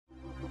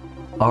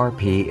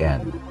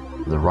RPN,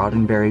 the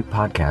Roddenberry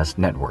Podcast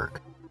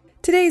Network.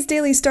 Today's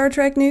daily Star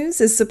Trek news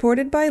is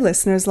supported by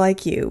listeners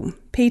like you,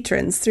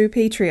 patrons through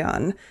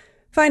Patreon.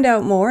 Find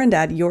out more and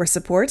add your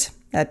support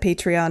at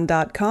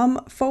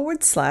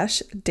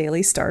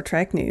patreon.com/Daily Star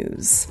Trek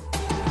News.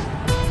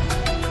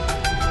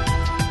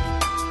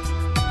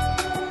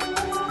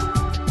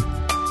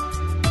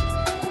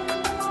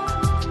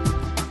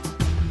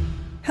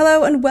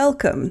 Hello and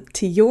welcome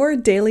to your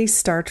daily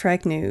Star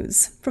Trek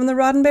news from the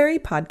Roddenberry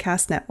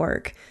Podcast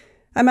Network.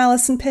 I'm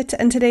Alison Pitt,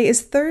 and today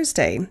is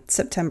Thursday,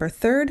 September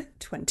 3rd,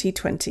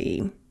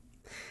 2020.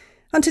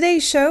 On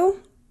today's show,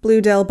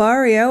 Blu del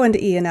Barrio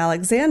and Ian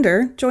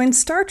Alexander join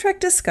Star Trek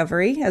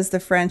Discovery as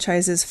the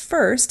franchise's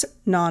first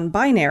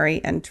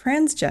non-binary and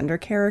transgender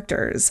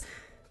characters.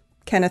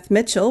 Kenneth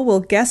Mitchell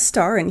will guest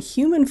star in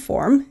human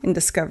form in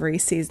Discovery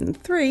Season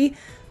 3,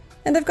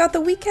 and I've got the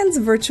weekend's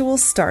virtual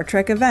Star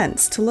Trek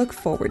events to look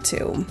forward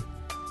to.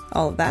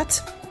 All of that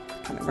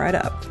coming right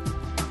up.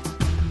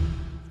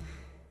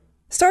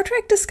 Star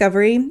Trek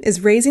Discovery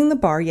is raising the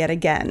bar yet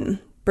again,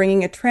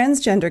 bringing a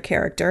transgender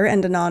character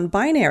and a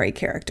non-binary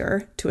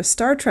character to a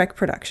Star Trek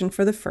production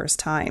for the first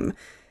time.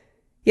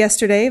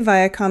 Yesterday,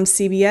 Viacom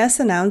CBS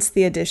announced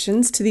the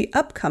additions to the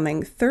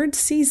upcoming third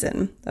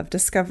season of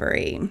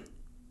Discovery.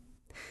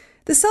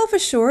 The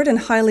self-assured and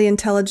highly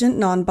intelligent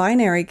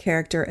non-binary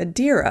character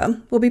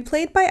Adira will be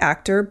played by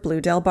actor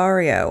Blu del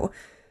Barrio.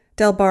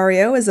 Del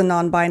Barrio is a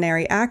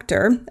non-binary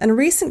actor and a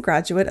recent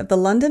graduate of the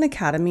London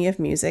Academy of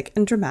Music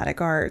and Dramatic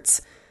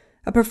Arts.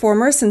 A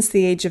performer since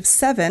the age of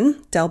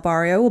 7, Del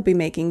Barrio will be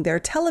making their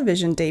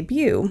television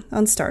debut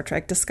on Star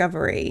Trek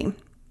Discovery.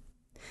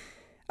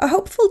 A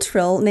hopeful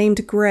Trill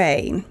named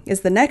Gray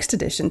is the next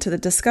addition to the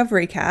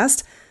Discovery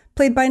cast,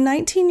 played by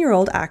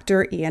 19-year-old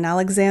actor Ian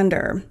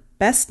Alexander,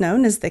 best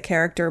known as the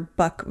character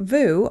Buck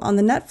Vu on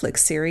the Netflix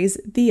series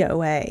The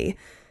OA.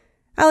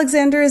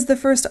 Alexander is the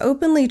first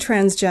openly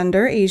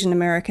transgender Asian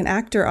American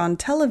actor on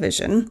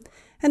television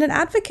and an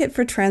advocate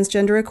for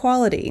transgender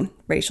equality,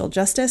 racial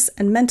justice,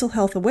 and mental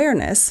health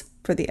awareness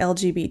for the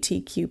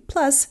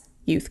LGBTQ+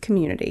 youth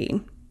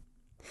community.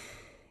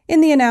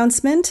 In the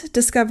announcement,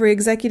 Discovery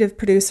executive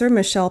producer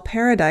Michelle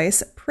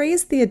Paradise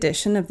praised the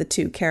addition of the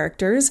two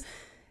characters,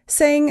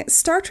 saying,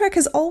 "Star Trek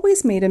has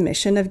always made a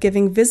mission of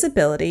giving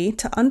visibility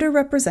to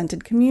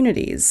underrepresented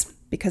communities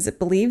because it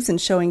believes in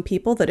showing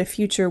people that a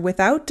future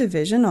without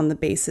division on the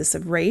basis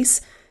of race,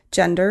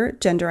 gender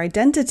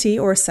identity,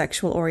 or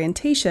sexual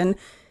orientation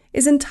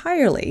is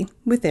entirely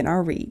within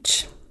our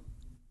reach."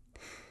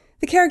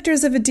 The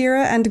characters of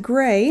Adira and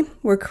Gray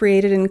were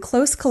created in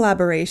close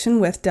collaboration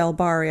with Del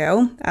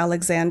Barrio,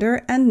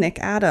 Alexander, and Nick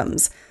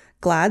Adams,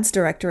 GLAAD's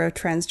Director of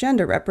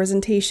Transgender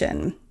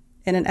Representation,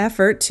 in an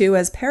effort to,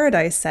 as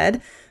Paradise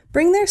said,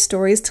 bring their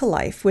stories to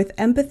life with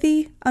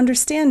empathy,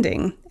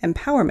 understanding,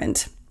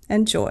 empowerment,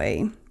 and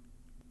joy.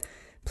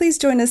 Please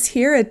join us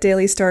here at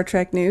Daily Star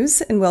Trek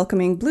News in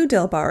welcoming Blu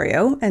del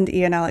Barrio and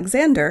Ian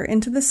Alexander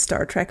into the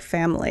Star Trek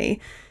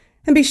family.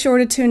 And be sure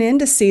to tune in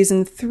to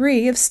Season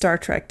 3 of Star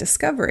Trek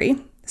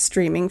Discovery,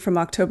 streaming from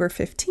October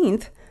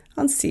 15th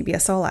on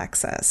CBS All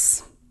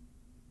Access.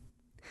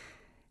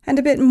 And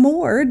a bit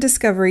more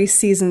Discovery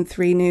Season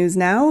 3 news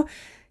now.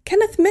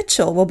 Kenneth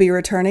Mitchell will be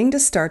returning to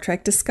Star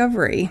Trek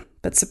Discovery,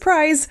 but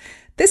surprise,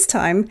 this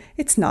time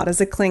it's not as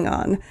a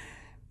Klingon.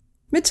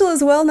 Mitchell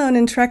is well known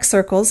in Trek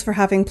circles for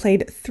having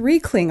played 3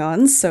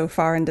 Klingons so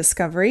far in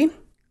Discovery: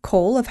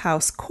 Kol of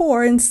House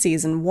Kor in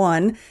Season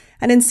 1,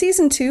 and in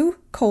Season 2,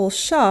 Kol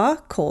Shah,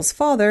 Kol's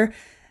father,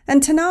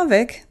 and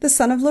Tanavik, the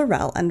son of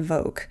L'Rell and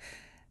Voq.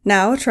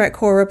 Now,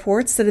 TrekCore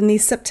reports that in the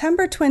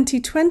September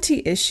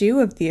 2020 issue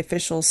of the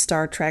official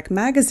Star Trek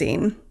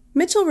magazine,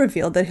 Mitchell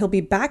revealed that he'll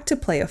be back to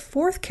play a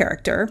 4th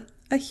character,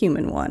 a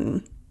human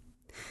one.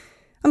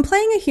 "I'm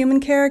playing a human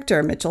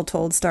character," Mitchell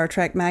told Star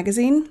Trek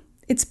magazine.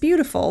 "It's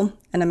beautiful,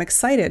 and I'm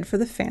excited for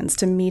the fans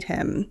to meet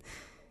him."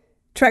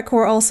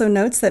 TrekCore also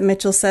notes that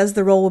Mitchell says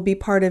the role will be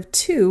part of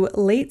 2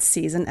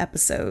 late-season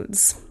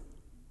episodes.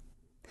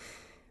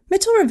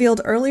 Mitchell revealed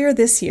earlier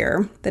this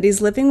year that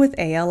he's living with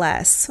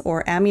ALS,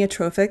 or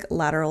amyotrophic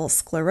lateral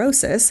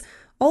sclerosis,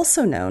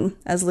 also known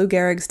as Lou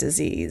Gehrig's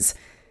disease.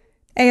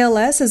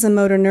 ALS is a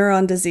motor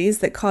neuron disease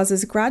that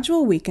causes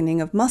gradual weakening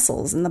of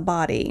muscles in the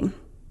body.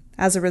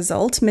 As a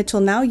result,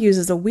 Mitchell now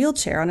uses a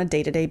wheelchair on a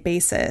day-to-day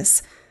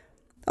basis.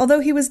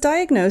 Although he was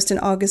diagnosed in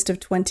August of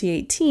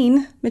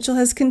 2018, Mitchell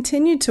has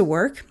continued to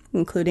work,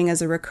 including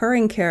as a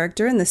recurring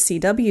character in the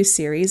CW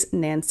series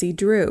Nancy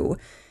Drew.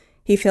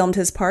 He filmed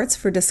his parts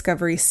for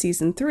Discovery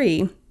Season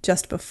 3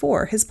 just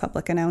before his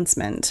public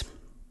announcement.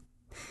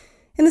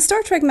 In the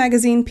Star Trek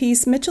magazine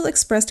piece, Mitchell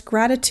expressed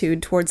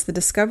gratitude towards the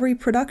Discovery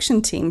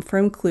production team for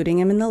including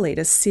him in the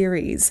latest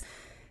series,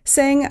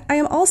 saying, "I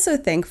am also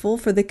thankful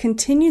for the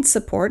continued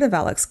support of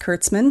Alex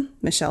Kurtzman,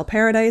 Michelle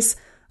Paradise,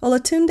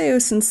 Olatunde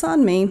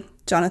Osunsanmi,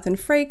 Jonathan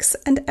Frakes,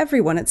 and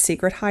everyone at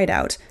Secret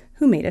Hideout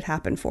who made it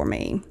happen for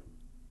me."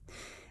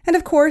 And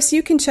of course,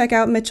 you can check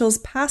out Mitchell's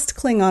past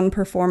Klingon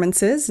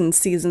performances in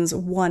seasons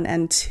 1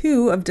 and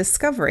 2 of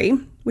Discovery,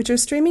 which are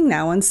streaming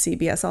now on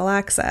CBS All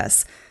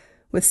Access.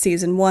 with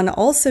Season 1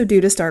 also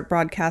due to start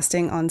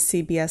broadcasting on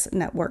CBS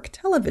Network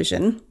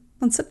Television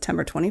on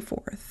September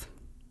 24th.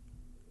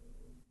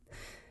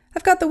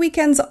 I've got the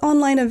weekend's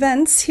online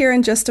events here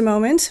in just a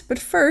moment, but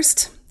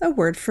first, a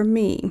word from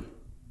me.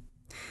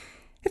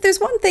 If there's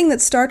one thing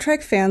that Star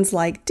Trek fans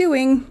like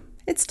doing,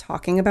 it's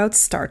talking about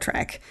Star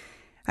Trek.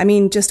 I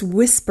mean, just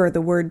whisper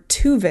the word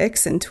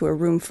Tuvix into a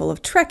room full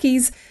of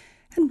Trekkies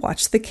and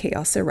watch the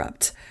chaos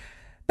erupt.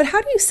 But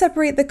how do you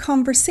separate the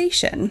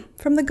conversation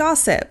from the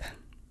gossip?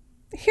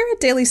 Here at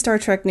Daily Star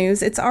Trek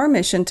News, it's our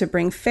mission to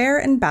bring fair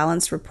and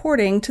balanced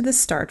reporting to the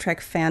Star Trek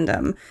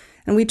fandom,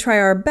 and we try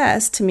our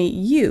best to meet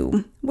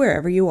you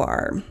wherever you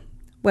are.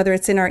 Whether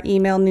it's in our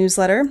email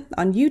newsletter,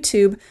 on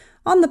YouTube,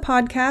 on the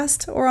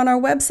podcast, or on our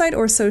website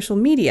or social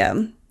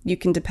media, you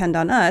can depend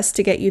on us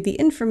to get you the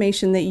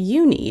information that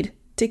you need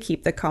to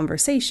keep the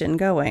conversation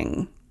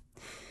going.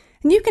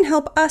 And you can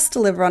help us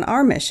deliver on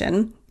our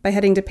mission by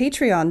heading to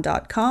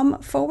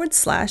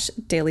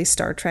patreon.com/Daily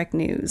Star Trek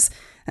News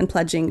and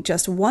pledging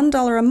just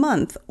 $1 a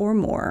month or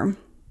more.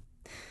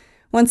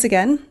 Once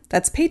again,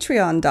 that's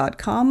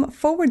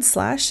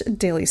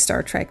patreon.com/Daily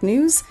Star Trek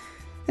News,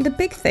 and a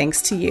big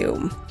thanks to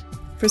you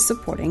for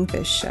supporting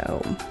this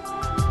show.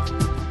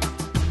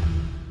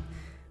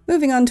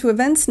 Moving on to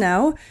events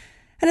now,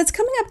 and it's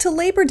coming up to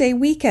Labor Day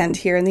weekend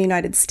here in the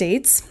United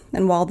States,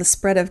 and while the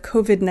spread of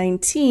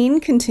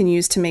COVID-19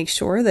 continues to make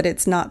sure that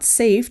it's not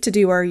safe to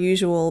do our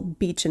usual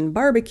beach and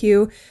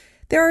barbecue,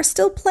 there are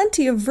still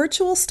plenty of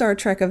virtual Star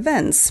Trek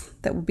events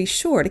that will be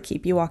sure to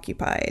keep you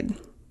occupied.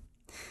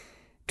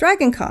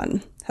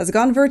 DragonCon has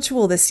gone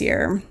virtual this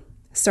year.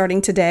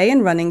 Starting today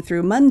and running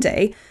through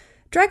Monday,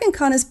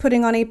 DragonCon is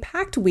putting on a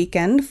packed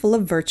weekend full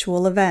of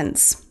virtual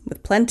events,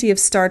 with plenty of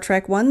Star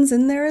Trek ones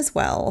in there as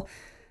well.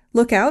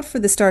 Look out for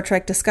the Star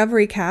Trek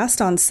Discovery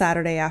cast on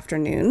Saturday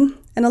afternoon,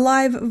 and a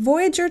live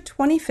Voyager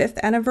 25th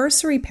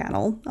anniversary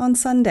panel on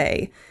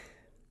Sunday.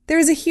 There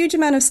is a huge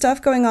amount of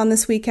stuff going on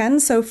this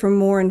weekend, so for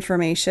more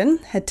information,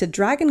 head to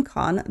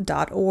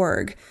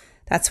dragoncon.org.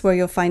 That's where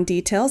you'll find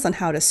details on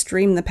how to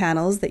stream the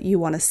panels that you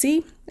want to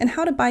see and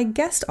how to buy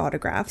guest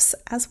autographs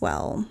as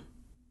well.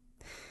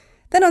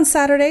 Then on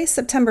Saturday,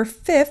 September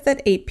 5th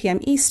at 8 p.m.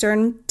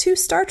 Eastern, 2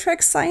 Star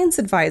Trek science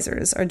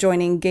advisors are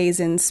joining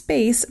Gaze in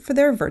Space for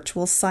their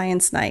virtual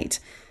science night.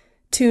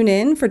 Tune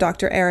in for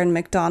Dr. Aaron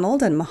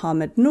McDonald and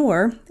Mohammed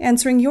Noor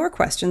answering your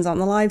questions on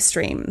the live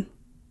stream.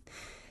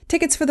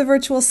 Tickets for the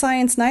virtual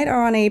science night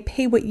are on a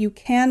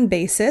pay-what-you-can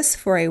basis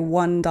for a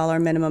 $1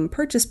 minimum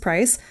purchase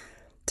price.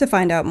 To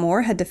find out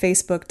more, head to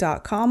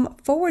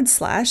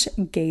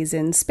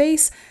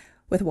facebook.com/gazeinspace,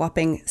 with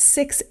whopping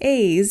 6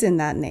 A's in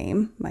that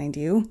name, mind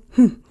you.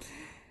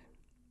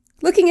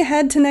 Looking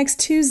ahead to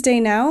next Tuesday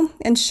now,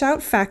 and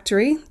Shout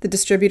Factory, the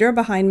distributor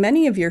behind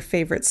many of your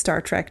favorite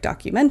Star Trek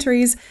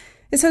documentaries,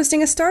 is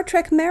hosting a Star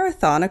Trek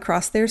marathon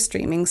across their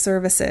streaming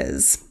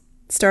services.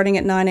 Starting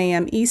at 9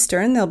 a.m.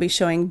 Eastern, they'll be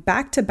showing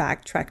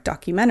back-to-back Trek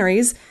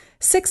documentaries,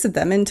 6 of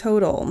them in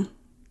total.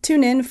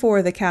 Tune in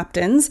for The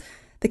Captain's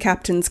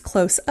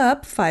Close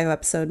Up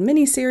 5-episode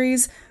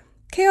miniseries,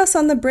 Chaos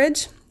on the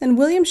Bridge, and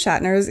William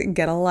Shatner's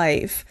Get a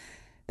Life.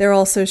 They're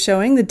also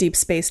showing the Deep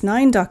Space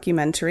Nine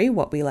documentary,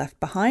 What We Left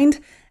Behind,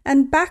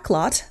 and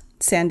Backlot,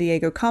 San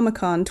Diego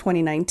Comic-Con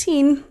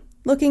 2019,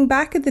 looking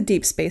back at the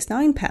Deep Space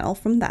Nine panel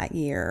from that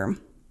year.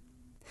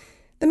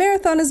 The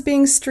marathon is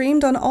being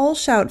streamed on all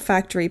Shout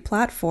Factory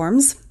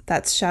platforms.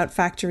 That's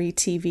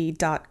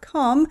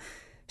shoutfactorytv.com,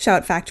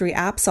 Shout Factory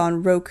apps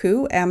on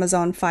Roku,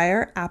 Amazon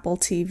Fire, Apple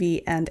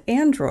TV, and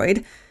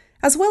Android,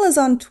 as well as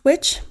on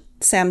Twitch,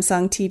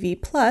 Samsung TV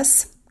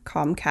Plus,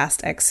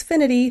 Comcast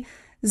Xfinity,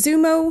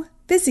 Xumo,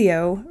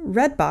 Vizio,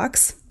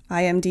 Redbox,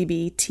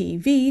 IMDb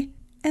TV,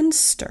 and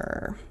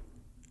Stir.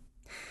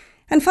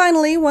 And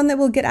finally, one that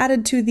will get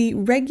added to the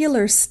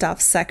regular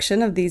stuff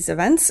section of these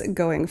events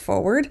going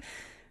forward,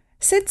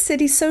 Sid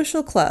City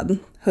Social Club,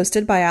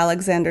 hosted by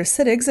Alexander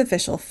Siddig's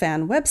official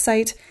fan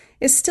website,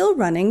 is still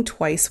running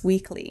twice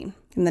weekly,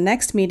 and the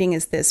next meeting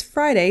is this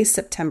Friday,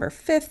 September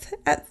 5th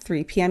at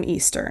 3 p.m.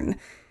 Eastern.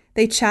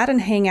 They chat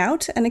and hang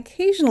out and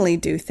occasionally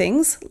do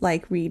things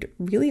like read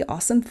really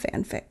awesome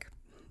fanfic.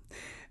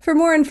 For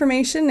more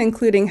information,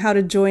 including how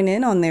to join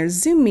in on their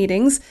Zoom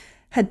meetings,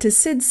 head to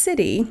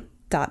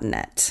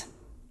sidcity.net.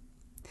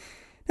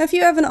 Now, if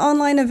you have an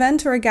online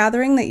event or a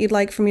gathering that you'd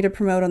like for me to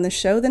promote on the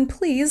show, then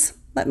please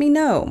let me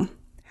know.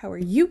 How are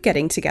you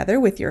getting together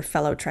with your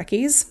fellow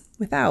Trekkies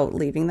without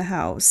leaving the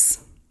house?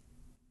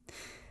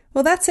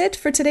 Well, that's it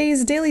for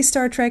today's Daily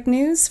Star Trek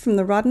News from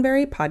the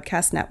Roddenberry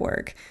Podcast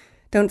Network.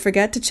 Don't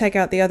forget to check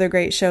out the other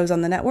great shows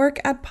on the network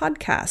at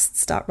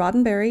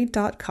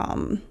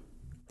podcasts.roddenberry.com.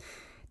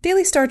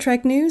 Daily Star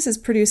Trek News is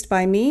produced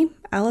by me,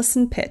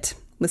 Allison Pitt,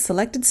 with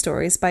selected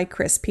stories by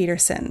Chris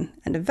Peterson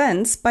and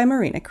events by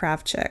Marina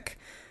Kravchuk.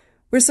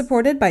 We're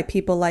supported by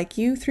people like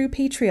you through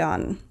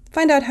Patreon.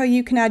 Find out how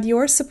you can add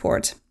your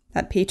support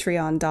at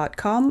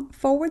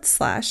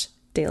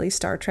patreon.com/Daily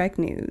Star Trek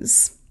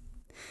News.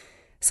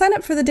 Sign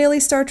up for the Daily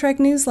Star Trek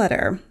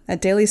newsletter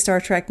at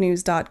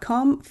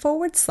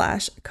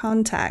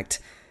dailystartreknews.com/contact.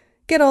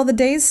 Get all the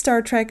day's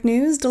Star Trek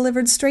news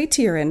delivered straight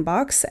to your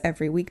inbox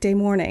every weekday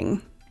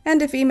morning.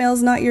 And if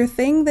email's not your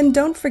thing, then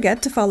don't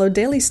forget to follow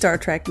Daily Star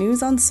Trek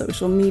News on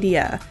social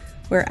media.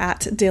 We're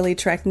at Daily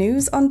Trek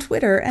News on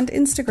Twitter and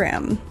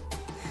Instagram.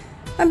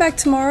 I'm back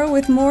tomorrow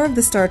with more of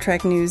the Star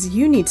Trek news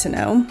you need to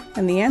know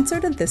and the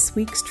answer to this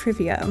week's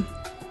trivia.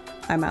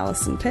 I'm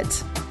Allison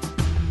Pitt.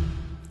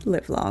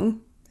 Live long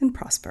and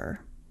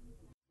prosper.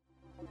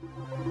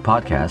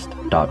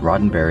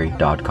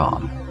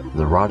 Podcast.roddenberry.com,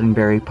 the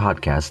Roddenberry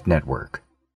Podcast Network.